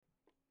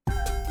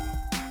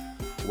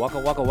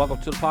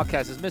Welcome to the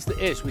podcast. It's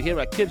Mr. Ish. We're here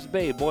at Kips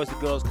Bay Boys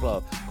and Girls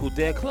Club,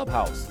 Kildare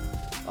Clubhouse.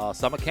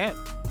 Summer camp,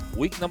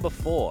 week number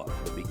 4,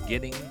 the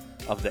beginning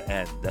of the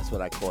end. That's what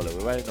I call it.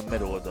 We're right in the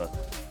middle of the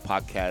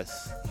podcast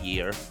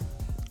year.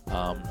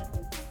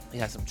 We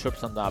had some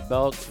trips under our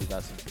belts. We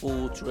got some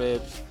pool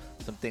trips,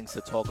 some things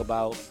to talk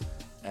about,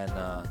 and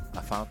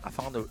I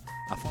found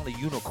a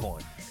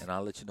unicorn, and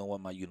I'll let you know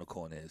what my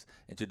unicorn is.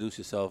 Introduce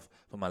yourself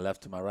from my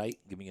left to my right.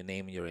 Give me your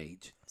name and your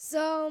age.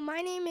 So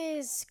my name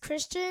is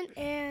Christian,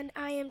 and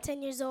I am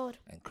 10 years old.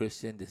 And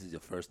Christian, this is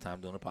your first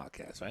time doing a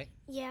podcast, right?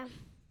 Yeah.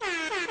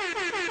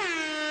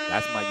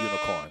 That's my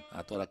unicorn.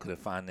 I thought I couldn't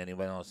find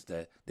anyone else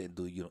that didn't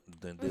do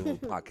a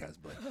podcast,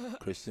 but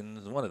Christian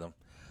is one of them.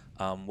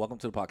 Welcome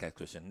to the podcast,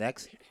 Christian.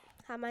 Next.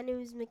 Hi, my name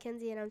is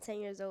Mackenzie, and I'm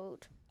 10 years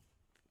old.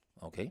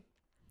 Okay.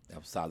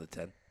 I'm solid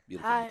 10.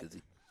 Beautiful, Hi.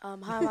 Mackenzie.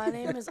 Hi, my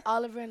name is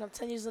Oliver, and I'm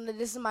 10 years old, and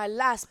this is my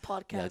last Yeah,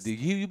 podcast. dude,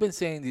 you've been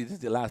saying this is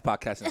the last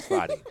podcast since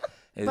Friday.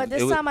 But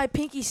this time, my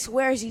pinky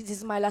swears this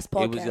is my last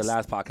podcast. It was your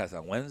last podcast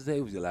on Wednesday.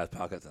 It was your last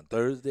podcast on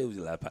Thursday. It was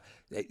your last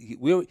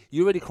podcast.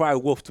 You already cried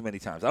wolf too many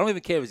times. I don't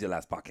even care if it's your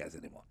last podcast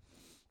anymore.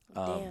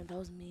 Damn, that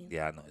was mean.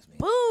 Yeah, I know it's me.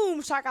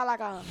 Boom,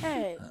 shakalaka.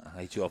 Hey.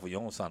 I hit you off with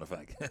your own sound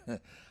effect.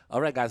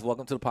 All right, guys,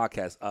 welcome to the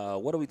podcast.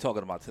 What are we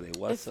talking about today?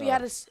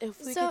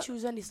 If we could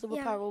choose any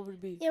superpower, what would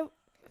it be?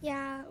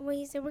 Yeah. When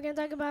you said we're gonna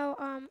talk about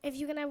if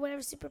you can have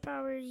whatever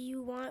superpower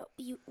you want,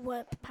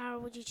 what power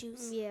would you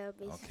choose? Yeah,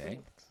 basically. Okay.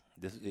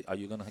 Are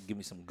you gonna give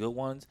me some good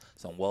ones,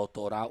 some well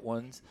thought out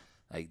ones?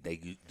 Like,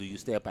 do you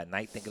stay up at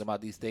night thinking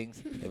about these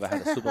things? If I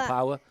had a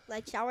superpower,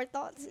 Like shower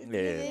thoughts?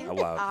 yeah.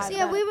 Wow.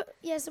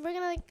 So so we're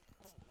gonna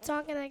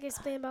talk and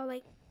explain about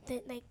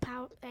the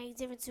power,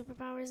 different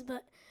superpowers.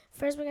 But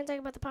first, we're gonna talk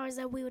about the powers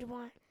that we would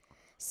want.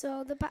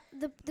 So the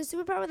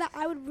superpower that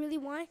I would really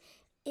want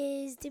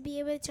is to be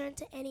able to turn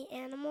to any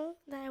animal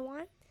that I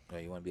want.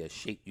 You want to be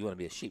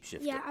a shapeshifter.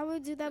 Yeah, I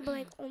would do that,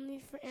 but only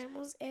for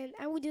animals, and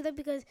I would do that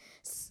because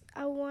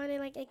I want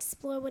to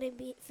explore what it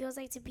feels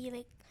like to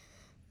be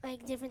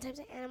like different types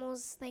of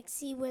animals,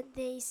 see what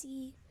they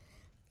see,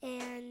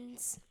 and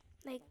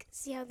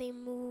see how they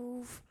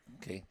move.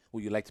 Okay.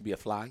 Would you like to be a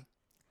fly?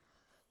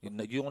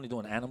 You only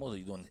doing animals, or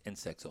you doing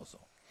insects also?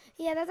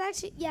 Yeah, that's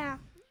actually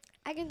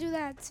I can do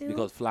that too.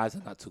 Because flies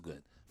are not too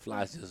good.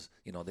 Flies just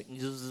they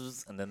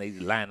and then they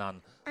land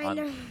on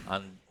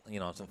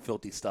some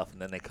filthy stuff,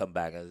 and then they come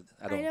back.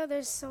 I know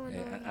they're so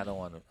annoying. I don't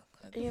want to.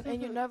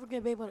 And you're never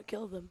going to be able to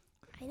kill them.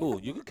 Oh,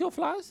 you can kill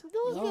flies? Dude,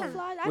 you can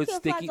fly. I With kill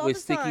sticky flies all with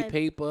the sticky time.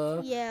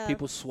 paper. Yeah.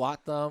 People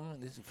swat them.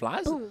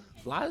 Flies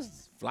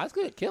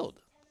get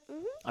killed.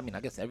 Mhm. I mean, I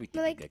guess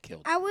everything But can get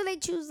killed. I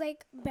would choose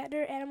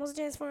better animals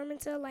to transform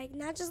into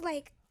not just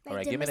All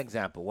right, give me an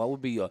example. What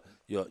would be your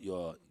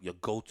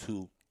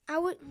go-to?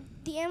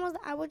 The animals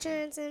that I would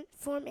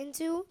transform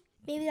into,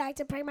 maybe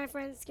to prank my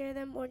friends, scare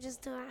them, or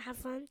just to have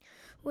fun,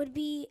 would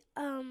be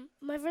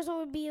my first one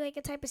would be a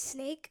type of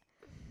snake,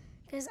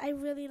 because I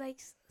really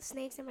like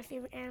snakes. They're my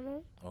favorite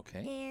animal. Okay.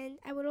 And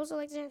I would also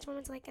like to transform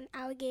into an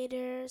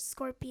alligator,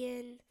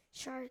 scorpion,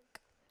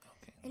 shark,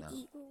 Okay. and Now,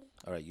 eagle.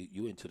 all right,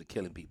 you into the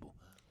killing people.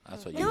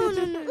 That's what No.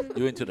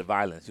 you into the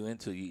violence. You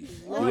into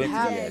Lord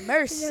have the,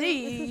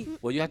 mercy.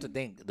 well, you have to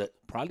think that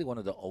probably one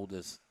of the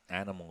oldest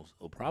animals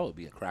will probably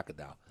be a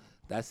crocodile.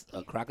 That's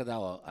a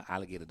crocodile or an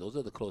alligator. Those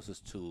are the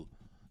closest to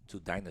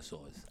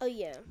dinosaurs. Oh,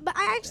 yeah. But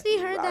I actually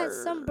heard that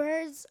some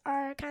birds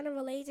are kind of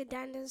related to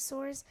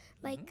dinosaurs.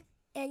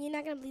 And you're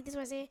not going to believe this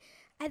when I say it.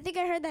 I think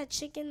I heard that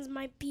chickens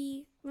might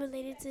be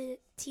related to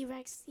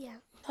T-Rex. Yeah.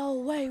 No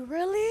way,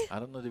 really? I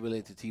don't know if they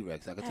relate to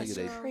T-Rex. I can tell you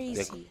That's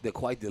crazy. they're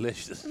quite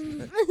delicious.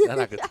 That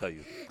I could tell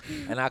you.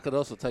 And I could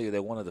also tell you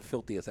they're one of the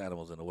filthiest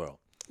animals in the world.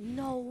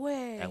 No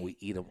way. And we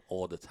eat them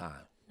all the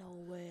time. No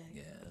way.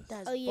 Yes.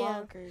 That's Oh, yeah.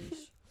 bonkers.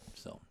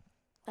 So,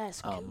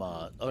 That's cool.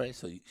 all right.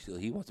 So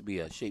he wants to be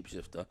a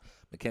shapeshifter.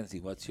 Mackenzie,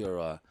 what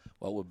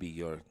would be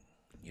your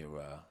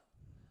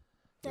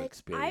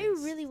experience? I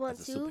really want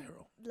as a to.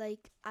 superhero?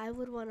 I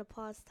would want to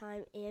pause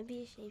time and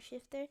be a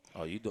shapeshifter.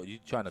 Oh, you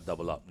trying to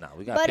double up now?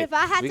 We got. But if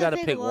I had we to gotta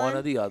pick pick one or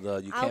one, the other.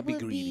 You I can't be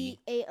would greedy.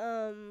 be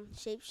a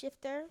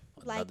shapeshifter,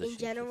 Another in shapeshifter.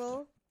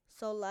 general.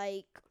 So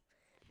I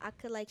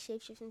could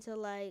shapeshift into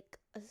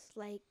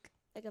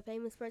a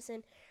famous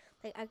person.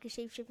 I could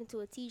shapeshift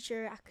into a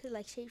teacher. I could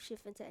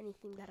shapeshift into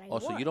anything that I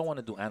want. So you don't want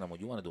to do animal.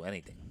 You want to do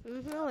anything.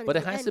 Mm-hmm, But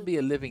it has to be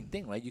a living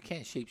thing, right? You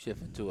can't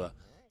shapeshift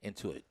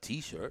into a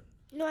T-shirt.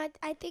 No,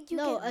 I think you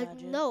No,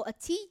 can. a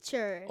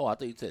teacher. Oh, I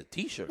thought you said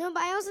T-shirt. No,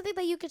 but I also think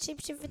that you could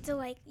shapeshift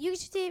into you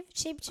could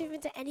shapeshift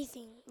into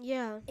anything.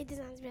 Yeah. It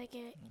doesn't have to be a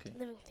Okay.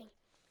 living thing.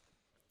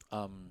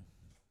 All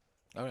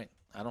right.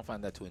 I don't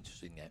find that too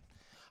interesting yet.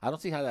 I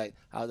don't see how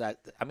that.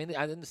 I mean,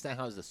 I understand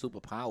how it's a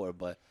superpower,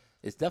 but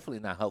it's definitely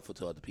not helpful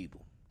to other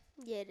people.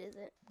 Yeah, it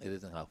isn't. It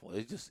isn't helpful.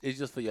 It's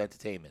just for your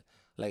entertainment.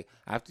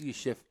 After you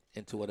shift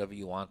into whatever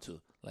you want to,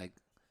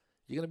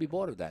 you're gonna be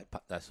bored of that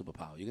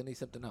superpower. You're gonna need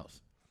something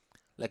else.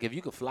 If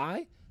you could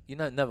fly, you're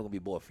never gonna be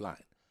bored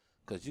flying,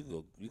 because you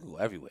can go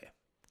everywhere.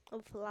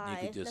 Oh,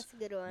 fly. just- That's a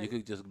good one. You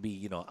could just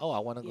be, I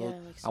want to go. Yeah,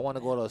 like I want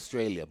to go to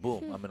Australia.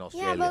 Boom, I'm in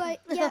Australia.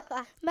 Yeah,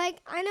 but like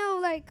I know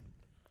like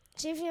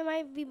shapeshifting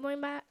might be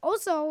boring, but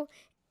also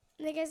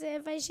like I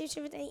said, if I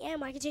shapeshift into any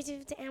animal, I can shapeshift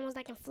into animals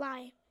that can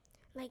fly,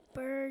 like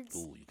birds.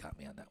 Ooh, you got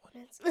me on that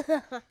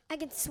one. I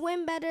can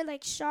swim better,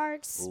 like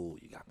sharks. Ooh,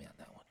 you got me on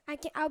that one.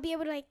 I'll be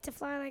able to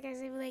fly, like I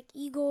said, like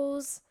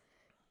eagles,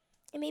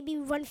 and maybe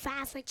run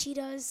fast like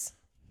cheetahs,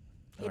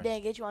 It Alright.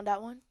 didn't get you on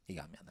that one. He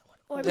got me on that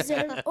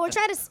one.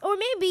 or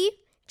maybe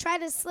try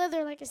to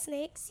slither like a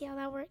snake. See how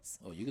that works?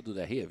 Oh, you could do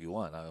that here if you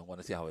want. I want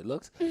to see how it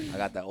looks. I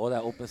got all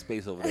that open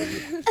space over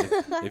there.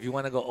 If you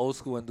want to go old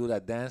school and do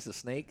that dance, the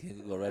snake, you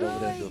can go right over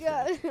there and do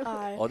it. For me.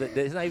 Alright. Oh,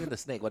 it's not even the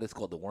snake. What it's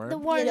called, the worm. The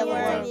worm, Yeah, the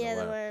yeah. worm. The Yeah,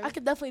 the worm. worm. I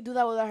could definitely do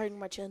that without hurting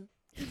my chin.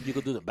 You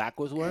could do the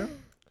backwards worm.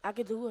 I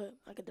could do it.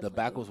 I could definitely The do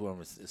backwards worm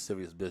is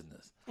serious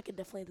business. it. I could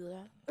definitely do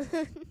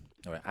that.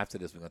 All right. After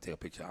this, we're gonna take a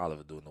picture of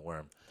Oliver doing the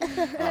worm.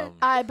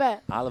 I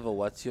bet. Oliver,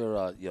 what's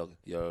your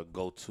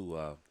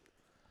go-to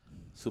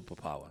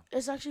superpower?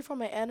 It's actually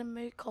from an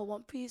anime called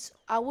One Piece.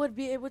 I would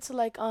be able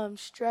to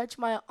stretch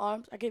my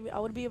arms. I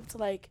would be able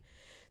to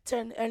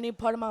turn any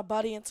part of my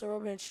body into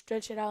rubber and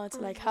stretch it out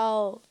into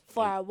how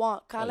far I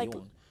want. Oh, Kind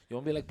of you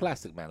want to be like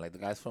Plastic Man, like the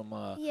guys from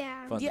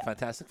Yeah. from Yeah.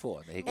 Fantastic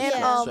Four. They can and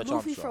stretch Luffy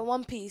arms from strong.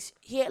 One Piece.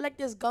 He had like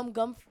this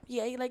gum.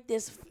 Yeah, he like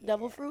this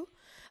devil fruit.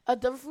 A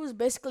devil fruit is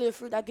basically a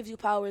fruit that gives you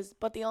powers,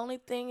 but the only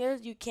thing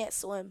is you can't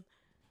swim.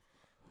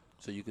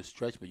 So you can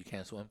stretch, but you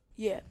can't swim.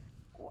 Yeah.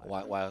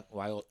 Why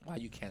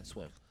you can't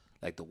swim?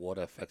 Like the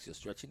water affects your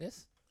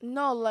stretchiness?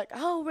 No, I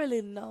don't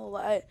really know.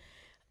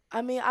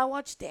 I mean, I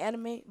watched the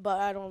anime, but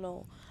I don't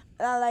know.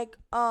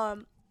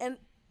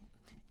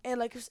 And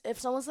like if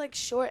someone's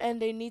short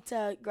and they need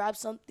to grab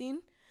something,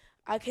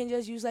 I can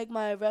just use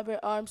my rubber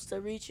arms to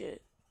reach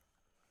it.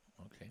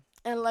 Okay.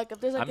 And if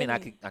there's I mean, I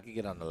any- could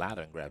get on the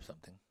ladder and grab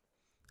something.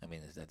 I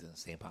mean, is that the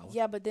same power?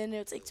 Yeah, but then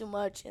it'll take too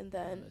much, and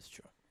Yeah, then that's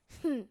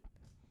true.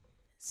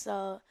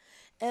 so,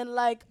 and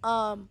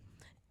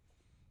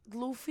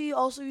Luffy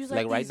also used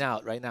Like these-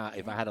 right now,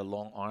 if I had a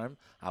long arm,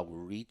 I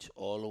would reach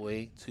all the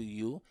way to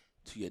you,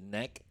 to your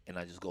neck, and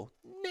I just go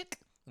neck,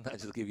 and I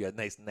just give you a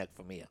nice neck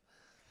from here.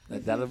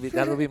 That'll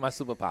be my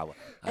superpower.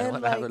 I And,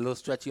 want to have a little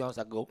stretchy arms.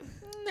 I go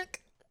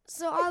neck.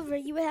 So Oliver,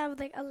 you would have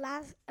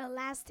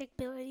elastic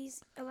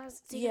abilities.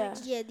 Yeah.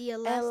 Yeah, the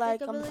And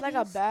elastic I'm abilities. like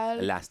a bad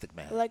Elastic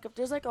Man. if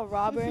there's a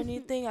robber or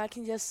anything, I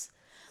can just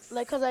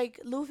cause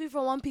Luffy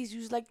from One Piece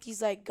used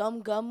these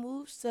gum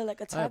moves to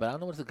Alright, attack. but I don't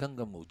know what's the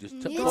Gunga move. Just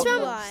Neither go-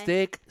 do I.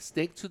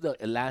 stick to the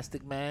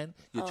Elastic Man.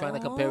 You're trying to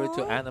compare it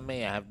to Oh. anime. I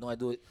have no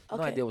idea. No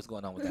Okay. idea what's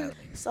going on with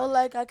anime. So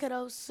I could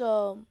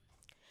also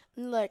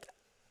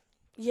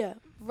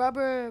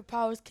rubber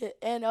powers kit,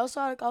 and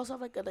also I also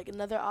have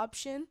another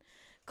option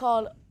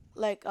called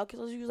I could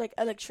also use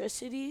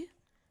electricity.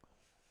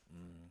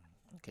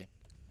 Okay.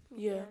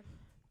 Yeah.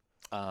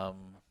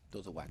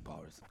 Those are whack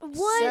powers.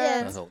 What?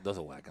 Yeah. Those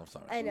are whack. I'm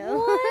sorry. I know.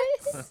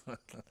 What?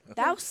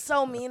 That was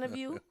so mean of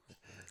you.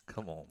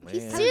 Come on, man.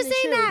 He's So you're the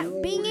saying truth.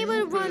 that being able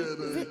to run?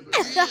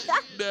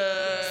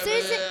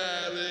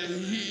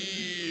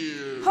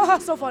 So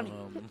So funny.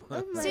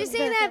 so you're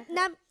saying that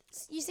not?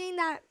 You're saying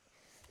that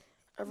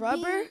A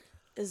rubber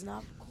is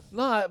not.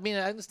 No, I mean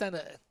I understand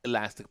the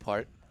elastic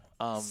part.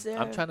 I'm Sir.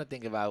 trying to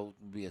think if I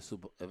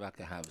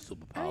could have a I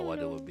superpower, don't what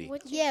it know would be.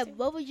 what you Yeah, think.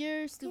 what would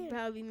your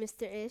superpower be,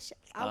 Mr. Ish?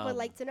 I would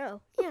like to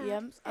know. Yeah. Yeah,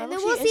 And I'm then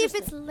actually we'll see if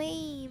interested. it's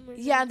lame. Or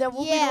Yeah, and then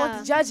we'll be the one Yeah.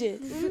 to judge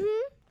it.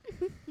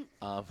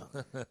 I'm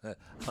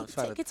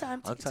trying Take your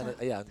time. I'm Take your trying time.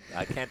 to. Yeah,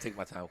 I can't take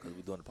my time because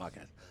we're doing the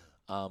podcast.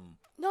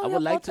 No, I you would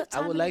have like all to. the I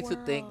time would in like the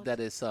to think world. that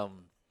it's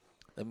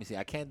Let me see.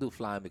 I can't do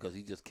flying because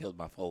he just killed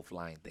my whole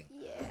flying thing.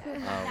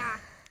 Yeah.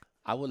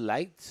 I would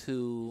like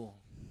to.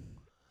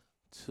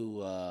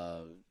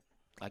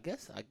 I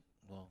guess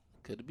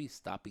could it be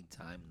stopping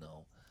time?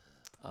 No.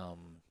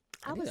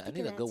 I was I thinking need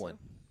a that good too. one.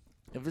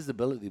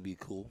 Invisibility would be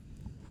cool.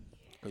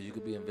 Because you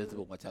could be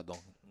invisible, watch out,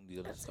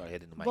 you don't start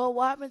hitting the mic. But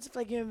what happens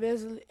if you're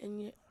invisible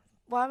and you?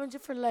 What happens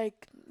if you're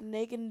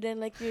naked and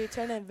then you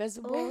turn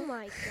invisible? Oh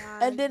my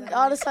god. And then bro.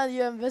 all of a sudden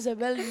your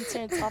invisibility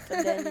turns off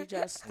and then you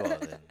just Well,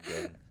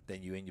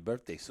 then you in your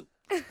birthday suit.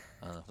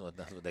 So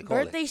that's what they call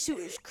birthday it. suit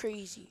is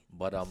crazy.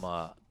 But I'm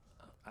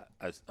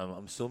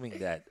assuming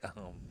that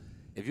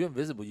if you're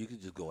invisible, you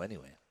could just go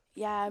anywhere.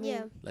 Yeah, I mean,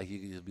 Yeah. Like you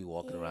could just be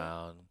walking Yeah.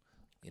 around.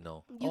 You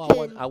know, You I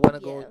want to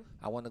can- go. yeah.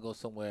 I want to go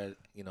somewhere.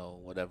 You know,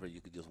 whatever.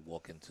 You could just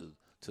walk into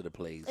the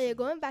place. Oh, yeah,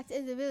 going back to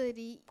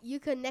invisibility, you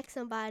connect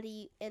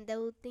somebody and they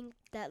will think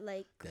that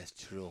That's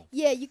true.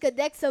 yeah, you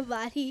connect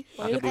somebody.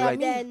 I could be and right.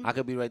 then I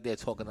could be right there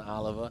talking to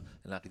Oliver,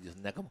 and I could just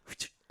neck him,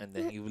 and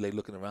then you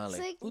looking around It's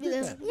like, like who the-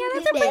 did that?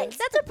 Yeah, Yeah.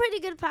 that's a pretty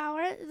good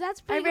power.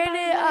 That's I pretty good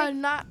rated power. it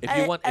not If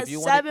you want- a if you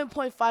want it-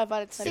 7.5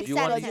 out of 10. Six If you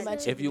out want of to, 10.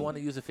 mentioned if you it. want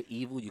to use it for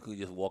evil, you could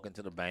just walk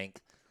into the bank,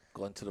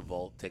 go into the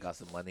vault, take out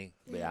some money,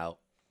 be out.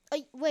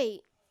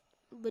 wait,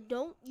 but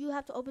don't you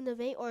have to open the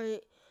vein or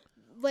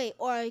wait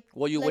or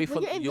Well, you like wait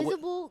when for you're you wait-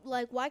 invisible?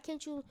 Like why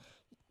can't you?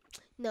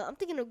 No, I'm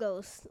thinking of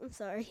Ghost. I'm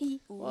sorry.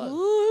 What?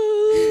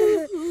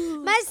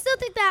 But I still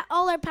think that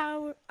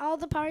all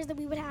the powers that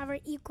we would have are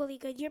equally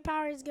good. Your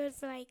power is good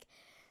for like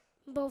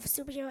both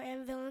superhero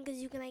and villain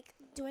because you can like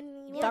do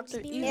anything you want. Dr.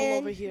 Just be Evil weird.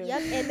 over here.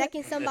 Yep, and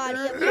necking somebody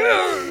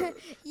up.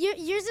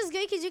 Yours is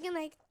good because you can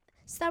like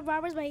stop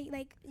robbers by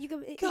like you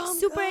can Come,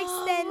 super come,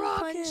 extend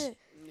punch. rocket.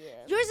 Yeah.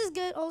 Yours is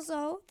good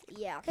also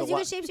Yeah. because So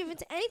you can shapeshift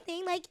into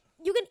anything. Like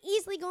you can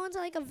easily go into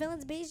like a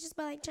villain's base just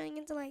by like turning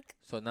into like.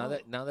 So now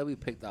that we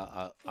picked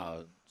our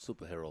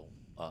superhero,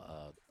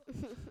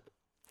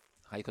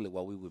 how you call it?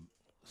 What we would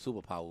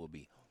superpower would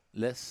be.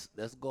 Let's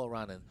go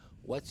around and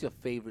what's your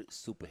favorite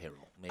superhero?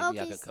 Maybe I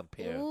Okay, could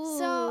compare.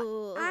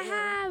 So I Ooh.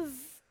 have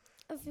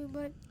a few,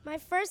 but my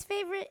first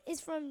favorite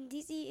is from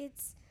DC.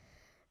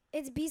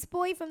 It's Beast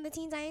Boy from the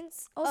Teen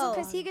Titans.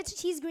 Also, because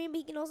he's green, but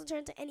he can also turn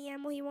into any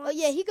animal he Oh wants.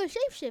 yeah, he could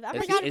shapeshift. I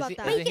Is forgot he, about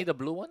that. Isn't he the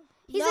blue one?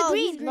 He's No, a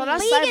green. he's green. No,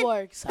 that's But he can-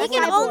 Cyborg. He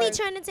can Cyborg. only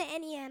turn into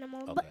any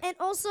animal. But Okay. and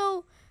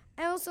also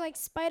like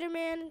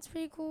Spider-Man. It's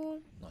pretty cool.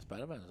 No,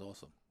 Spider-Man is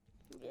awesome.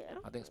 Yeah.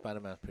 I think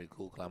Spider-Man's pretty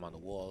cool. Climb on the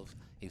walls.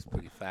 He's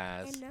pretty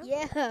fast. I know.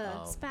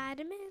 Yeah.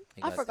 Spider-Man.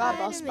 He I got forgot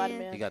the- about Spider-Man.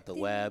 Spider-Man. He got the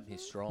web.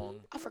 He's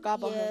strong. I forgot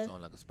about Yeah. him. He's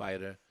on like a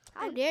spider.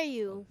 How dare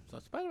you? So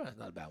Spider-Man's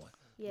not a bad one.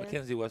 Yeah.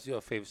 Mackenzie, what's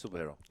your favorite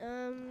superhero?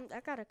 I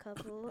got a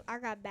couple. I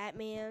got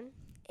Batman.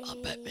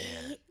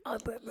 Batman. Oh,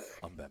 Batman.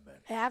 I'm Batman.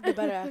 Hey, I have the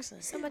better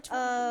accent. So much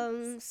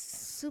fun.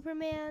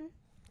 Superman.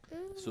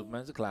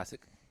 Superman's a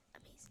classic.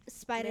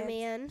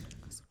 Spider-Man.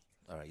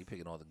 All right, you're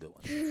picking all the good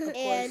ones.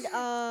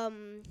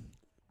 And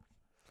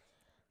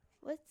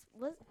what's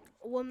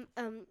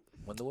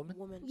Wonder Woman?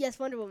 Woman. yes,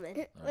 Wonder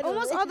Woman. Alright.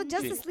 Almost all the She-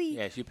 Justice League.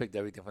 Yeah, she picked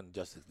everything from the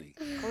Justice League.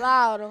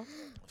 Claro.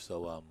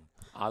 So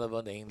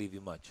Oliver, they ain't leave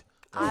you much.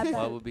 I bet.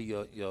 What would be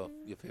your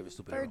favorite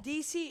For superhero?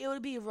 DC, it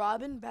would be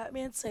Robin,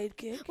 Batman's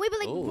sidekick. Wait, but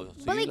like, Oh,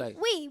 so but you like,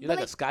 like- wait, You're but like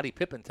like, a Scottie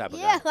Pippen type of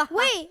Yeah. guy.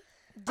 wait.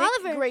 Dick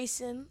Oliver.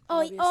 Grayson. Oh,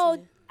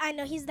 obviously. I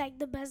know he's like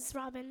the best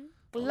Robin.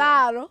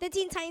 Claro. The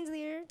Teen Titans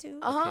leader too.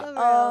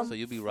 Uh-huh. So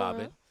you be for-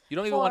 Robin. You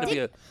don't even for- want to be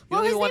a. You Well,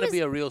 don't his even want to name be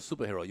a real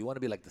superhero. You want to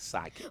be like the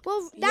sidekick.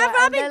 Well, Yeah, that and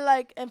Robin. then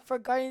like, and for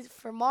Guardians,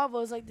 for Marvel,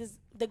 it's like this,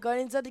 the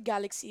Guardians of the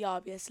Galaxy,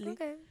 obviously.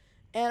 Okay.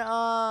 And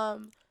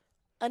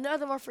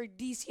another one for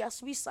DC has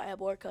to be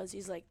Cyborg, cause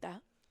he's like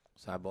that.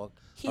 Cyborg.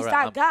 He's All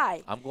right, that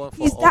guy. I'm going for.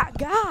 He's that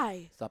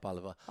guy. Stop,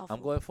 Oliver. I'm Awful.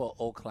 going for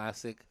old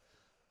classic.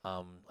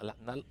 Not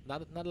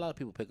a lot of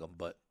people pick him,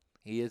 but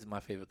he is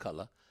my favorite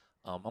color.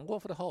 I'm going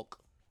for the Hulk.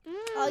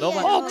 Oh, Nobody-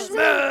 yeah, Hulk no.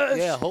 smash.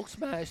 Yeah, Hulk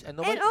smash, and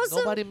nobody, also-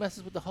 nobody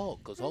messes with the Hulk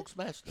because Hulk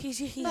smash. He's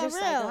For just real.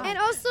 that guy. And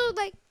also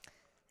like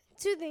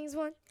two things.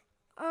 One,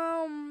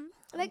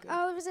 like Okay.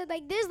 Oliver said,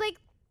 like there's like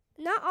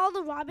not all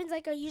the Robins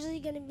like are usually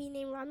gonna be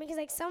named Robin because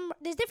like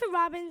there's different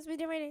Robins with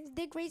different names.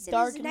 Dick Grayson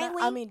Dark is Knight.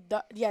 Nightwing. I mean,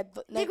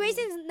 Dick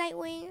Grayson's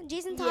Nightwing.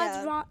 Jason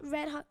Todd's Yeah.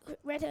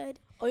 Red Hood.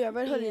 Oh yeah,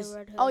 Red Hood Yeah, is.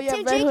 Red Hood. Oh yeah,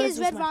 Tim Red Drake Hood is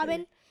Red my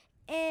Robin,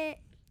 favorite.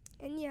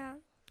 and yeah.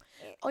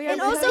 Oh yeah,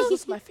 And Red also- Hood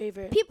is my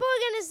favorite. People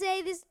are gonna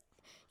say this.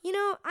 You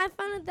know, I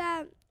found out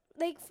that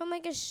like from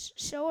like a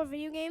show or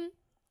video game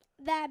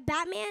that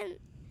Batman.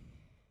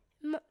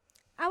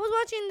 I was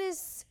watching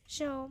this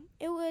show.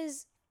 It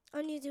was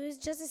on YouTube. It was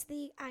Justice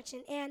League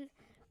Action, and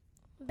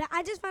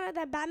I just found out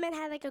that Batman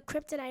had like a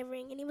kryptonite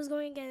ring, and he was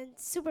going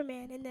against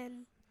Superman, and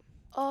then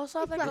Oh, so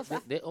I have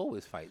like They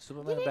always fight.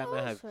 Superman they and Batman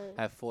always fight.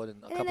 have fought in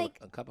And then, like-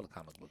 a couple of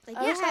comic books. Like,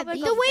 I they also had have, like,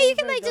 beef. the way you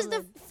can favorite like just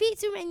villain. defeat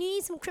Superman, you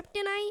need some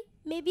kryptonite.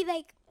 Maybe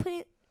like put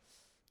it.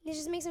 They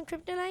just make some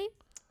kryptonite.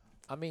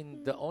 I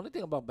mean, the only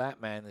thing about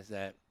Batman is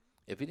that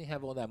if he didn't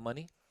have all that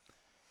money,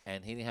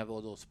 and he didn't have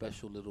all those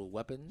special little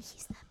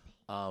weapons,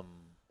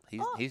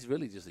 he's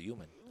really just a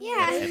human.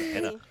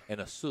 Yeah. In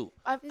a suit.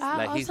 I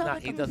Like he's also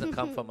not. He doesn't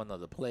come from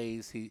another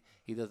place. He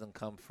doesn't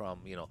come from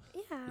Yeah.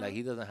 like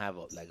he doesn't have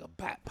a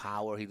bat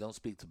power. He don't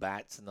speak to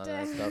bats and none of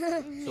that stuff.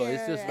 So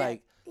it's just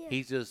like Yeah.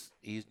 he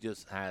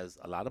just has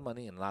a lot of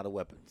money and a lot of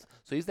weapons.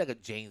 So he's like a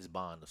James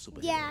Bond of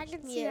superheroes. Yeah, I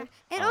can see Yeah. that.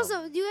 And Um,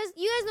 also, you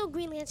guys know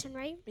Green Lantern,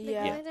 right? The Green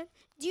Yeah. Lantern?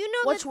 Do you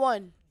know Which that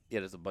one? Yeah,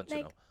 there's a bunch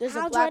like of them. There's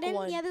Hal a black Jordan?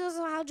 one. Yeah, there's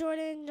also Hal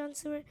Jordan, John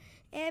Stewart.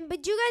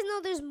 But you guys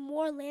know there's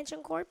more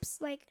Lantern Corps,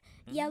 like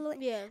Mm-hmm. yellow.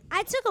 Yeah.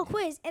 I took a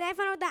quiz and I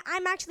found out that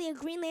I'm actually a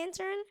Green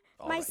Lantern.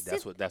 All my right, sis-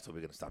 that's what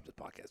we're gonna stop this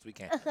podcast. We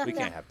can't have none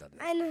of that.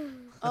 I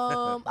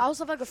know. I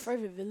also have like a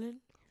favorite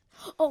villain.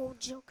 Oh,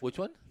 Joker. Which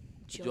one?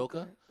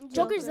 Joker.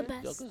 Joker's the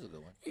best. Joker's a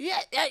good one. Yeah.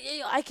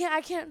 I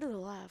can't do the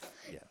laugh.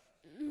 Yeah,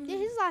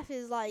 his life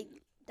is like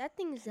that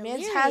thing is Mans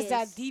hilarious. has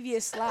that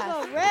devious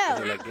laugh. For Is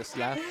real. it like this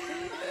laugh?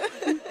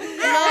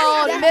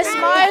 No, Miss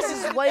Myers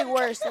is way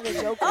worse than the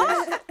Joker.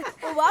 Well,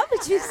 why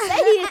would you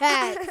say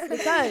that?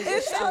 Because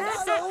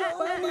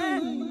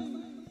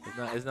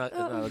It's not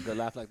a good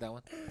laugh like that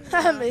one.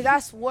 I mean,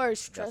 that's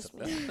worse. That's Trust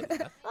me.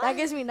 That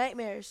gives me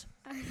nightmares.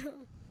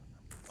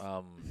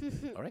 all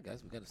right,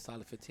 guys, we got a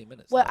solid 15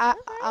 minutes. Well,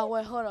 now.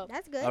 wait, hold up.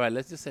 That's good. All right,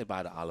 let's just say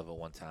bye to Oliver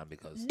one time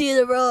because Do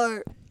the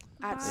roar.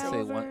 I'd let's say say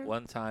Oliver.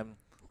 one time,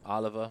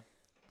 Oliver.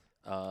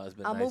 It's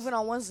been I'm nice. moving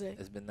on Wednesday.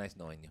 It's been nice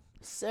knowing you.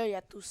 Sir,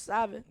 ya tú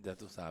sabes. Ya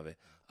tú sabes.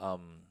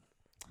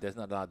 There's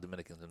not a lot of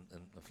Dominicans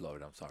in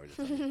Florida. I'm sorry.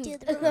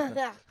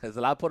 Oh, There's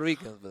a lot of Puerto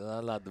Ricans, but not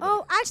a lot of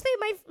Dominicans. actually,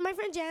 my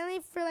friend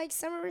Janely for like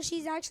summer,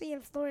 she's actually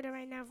in Florida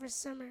right now for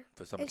summer.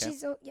 For summer And camp?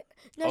 she's no,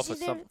 Oh, she's for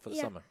the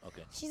summer.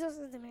 Okay. She's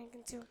also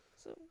Dominican too.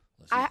 So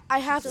I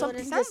have So something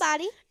there's to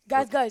somebody.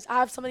 guys, I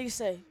have something to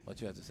say. What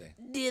you have to say?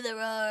 Oh Do the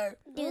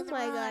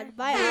my roar. God.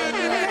 Bye,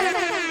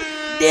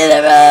 Oliver.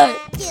 Deliver.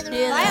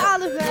 Bye,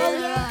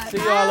 Oliver. See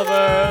you,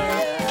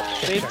 Oliver.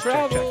 Safe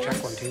travel.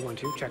 Check 1 2 1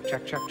 2. Check.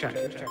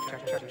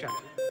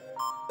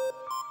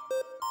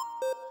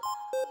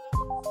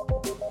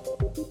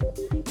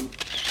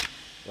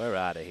 We're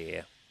out of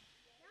here.